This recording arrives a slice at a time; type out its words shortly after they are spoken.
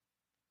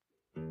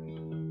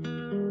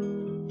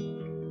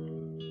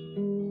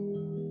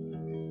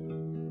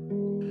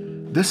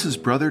This is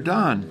Brother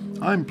Don.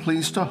 I'm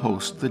pleased to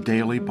host the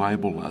Daily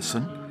Bible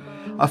Lesson,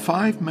 a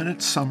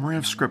 5-minute summary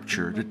of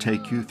Scripture to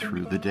take you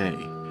through the day.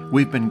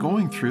 We've been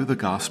going through the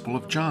Gospel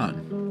of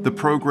John. The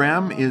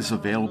program is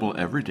available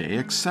every day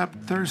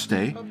except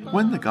Thursday,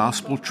 when the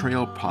Gospel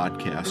Trail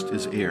podcast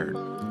is aired.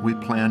 We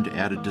plan to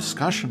add a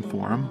discussion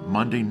forum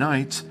Monday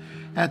nights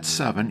at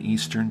 7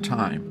 Eastern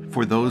Time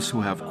for those who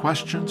have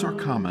questions or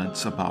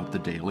comments about the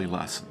daily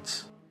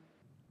lessons.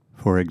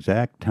 For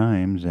exact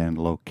times and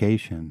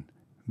location,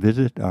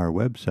 visit our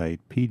website,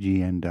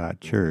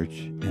 pgn.church,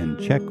 and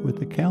check with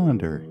the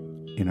calendar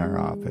in our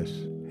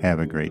office. Have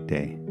a great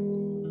day.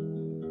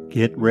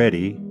 Get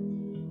ready.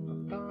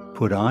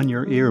 Put on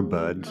your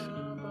earbuds.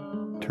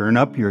 Turn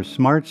up your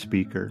smart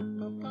speaker.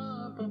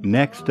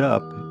 Next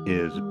up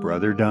is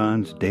Brother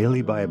Don's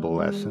Daily Bible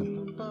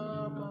Lesson,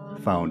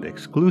 found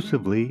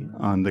exclusively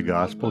on the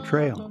Gospel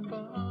Trail.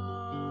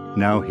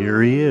 Now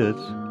here he is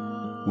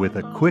with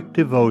a quick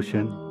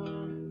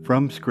devotion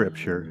from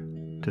Scripture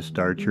to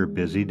start your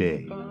busy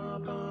day.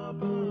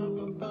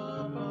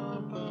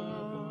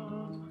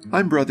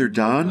 I'm Brother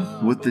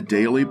Don with the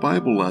Daily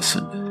Bible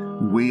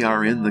Lesson. We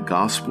are in the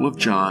Gospel of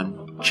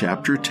John,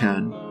 chapter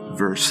 10,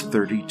 verse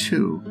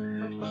 32,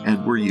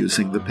 and we're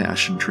using the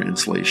Passion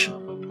Translation.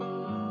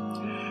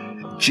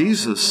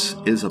 Jesus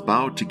is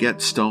about to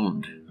get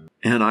stoned,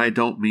 and I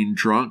don't mean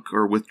drunk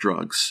or with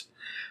drugs.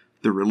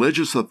 The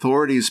religious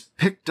authorities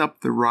picked up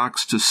the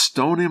rocks to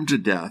stone him to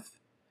death,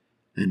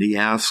 and he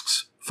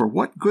asks, "For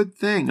what good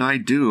thing I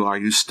do are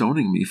you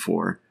stoning me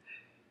for?"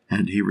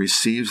 And he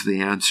receives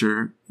the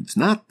answer, "It's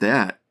not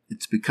that,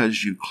 it's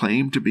because you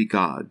claim to be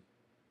God."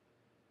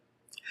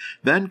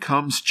 Then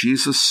comes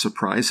Jesus'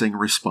 surprising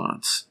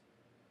response.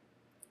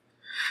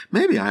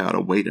 Maybe I ought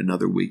to wait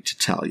another week to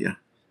tell you.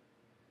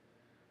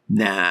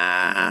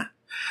 Nah.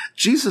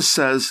 Jesus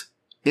says,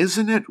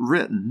 "Isn't it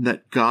written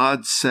that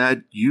God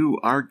said you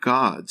are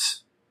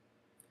gods?"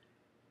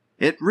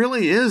 It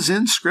really is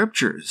in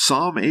Scripture,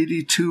 Psalm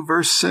 82,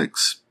 verse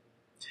 6.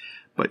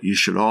 But you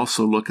should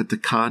also look at the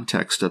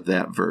context of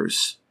that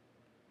verse.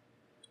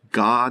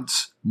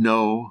 Gods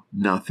know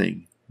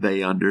nothing.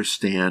 They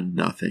understand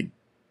nothing.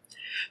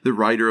 The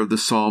writer of the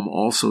psalm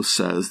also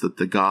says that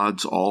the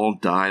gods all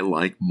die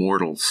like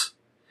mortals.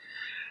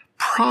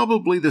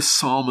 Probably the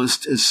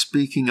psalmist is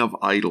speaking of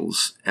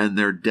idols, and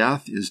their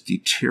death is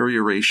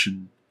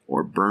deterioration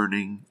or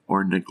burning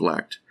or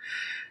neglect.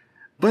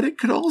 But it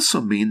could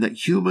also mean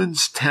that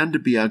humans tend to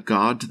be a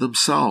god to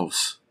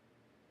themselves.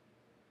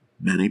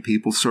 Many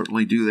people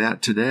certainly do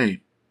that today.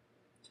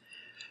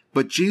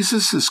 But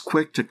Jesus is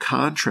quick to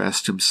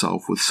contrast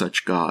himself with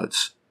such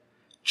gods,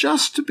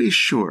 just to be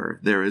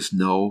sure there is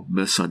no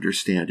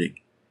misunderstanding.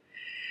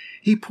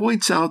 He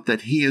points out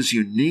that he is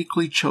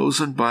uniquely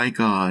chosen by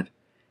God.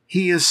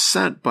 He is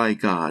sent by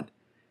God.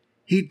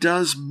 He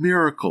does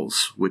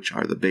miracles, which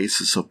are the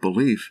basis of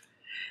belief,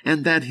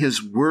 and that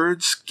his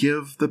words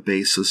give the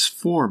basis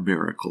for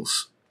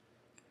miracles.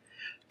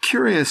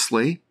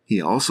 Curiously, he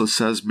also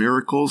says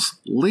miracles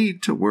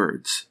lead to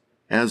words,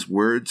 as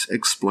words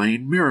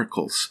explain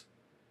miracles.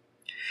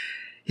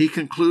 He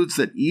concludes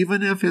that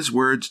even if his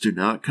words do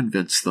not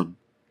convince them,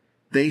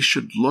 they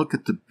should look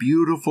at the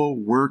beautiful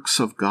works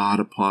of God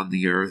upon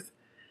the earth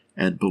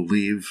and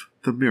believe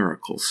the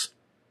miracles.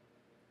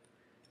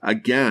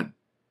 Again,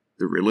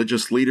 the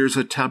religious leaders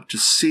attempt to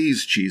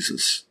seize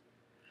Jesus,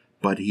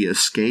 but he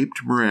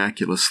escaped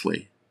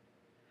miraculously.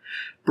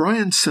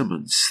 Brian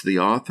Simmons, the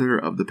author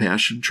of the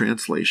Passion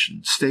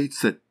Translation, states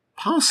that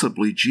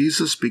possibly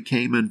Jesus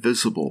became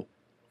invisible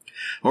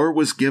or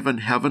was given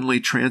heavenly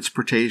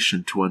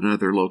transportation to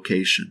another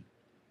location.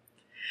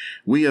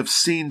 We have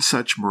seen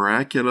such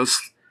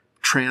miraculous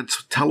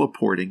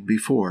teleporting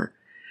before,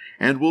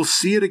 and we'll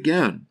see it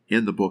again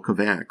in the book of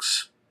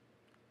Acts.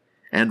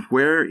 And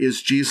where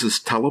is Jesus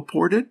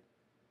teleported?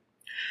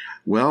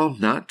 Well,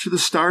 not to the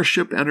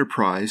Starship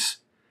Enterprise,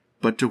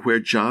 but to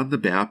where John the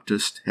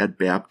Baptist had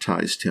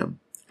baptized him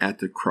at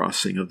the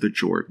crossing of the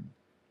Jordan.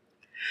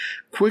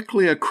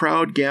 Quickly a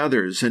crowd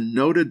gathers and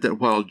noted that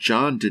while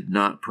John did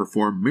not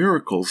perform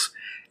miracles,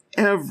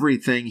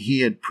 everything he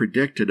had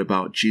predicted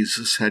about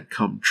Jesus had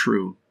come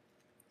true.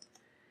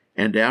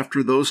 And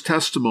after those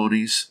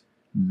testimonies,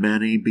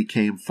 many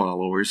became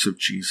followers of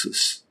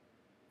Jesus.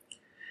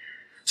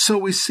 So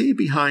we see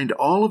behind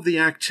all of the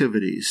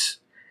activities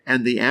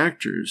and the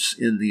actors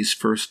in these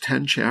first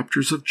 10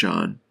 chapters of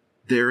John,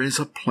 there is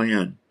a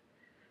plan,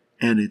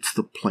 and it's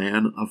the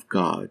plan of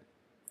God.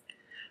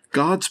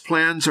 God's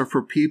plans are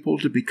for people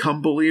to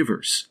become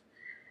believers,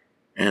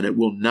 and it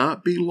will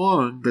not be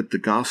long that the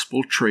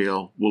gospel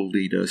trail will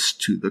lead us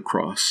to the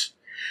cross,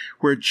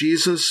 where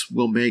Jesus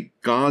will make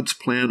God's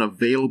plan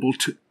available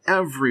to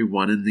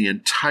everyone in the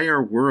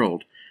entire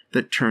world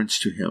that turns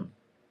to him.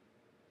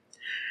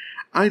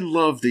 I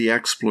love the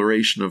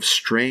exploration of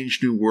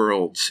strange new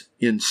worlds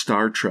in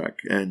Star Trek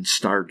and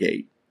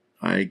Stargate.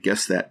 I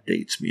guess that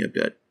dates me a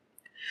bit.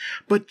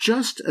 But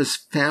just as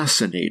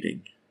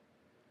fascinating,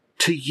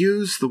 to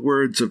use the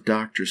words of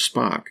Dr.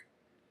 Spock,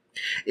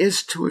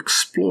 is to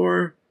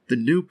explore the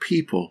new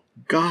people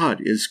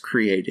God is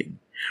creating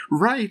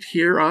right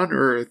here on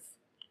earth.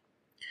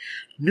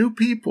 New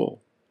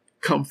people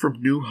come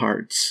from new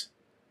hearts.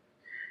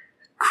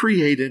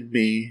 Create in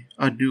me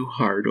a new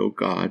heart, O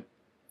God,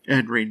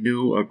 and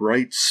renew a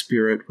right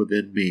spirit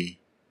within me.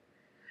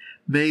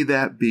 May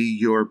that be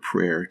your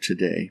prayer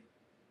today.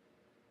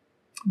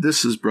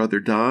 This is Brother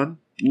Don.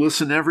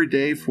 Listen every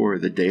day for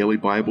the daily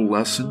Bible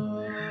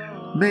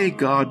lesson. May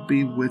God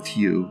be with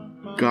you,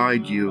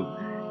 guide you,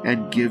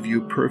 and give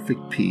you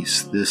perfect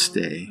peace this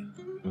day.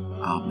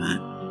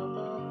 Amen.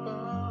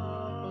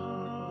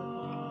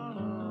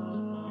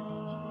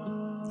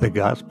 The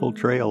Gospel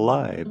Trail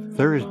Live,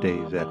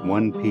 Thursdays at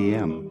 1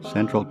 p.m.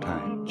 Central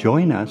Time.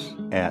 Join us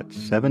at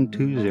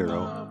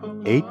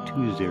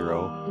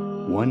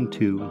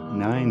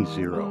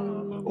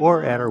 720-820-1290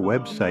 or at our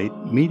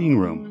website, Meeting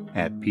Room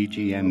at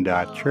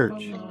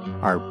pgn.church.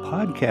 Our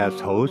podcast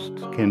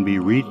hosts can be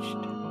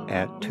reached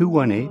at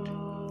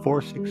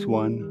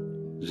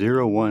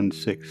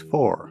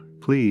 218-461-0164.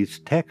 Please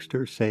text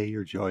or say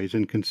your joys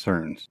and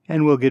concerns,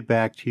 and we'll get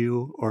back to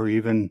you or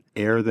even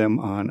air them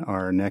on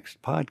our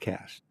next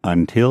podcast.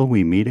 Until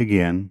we meet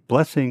again,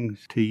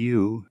 blessings to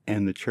you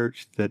and the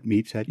church that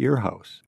meets at your house.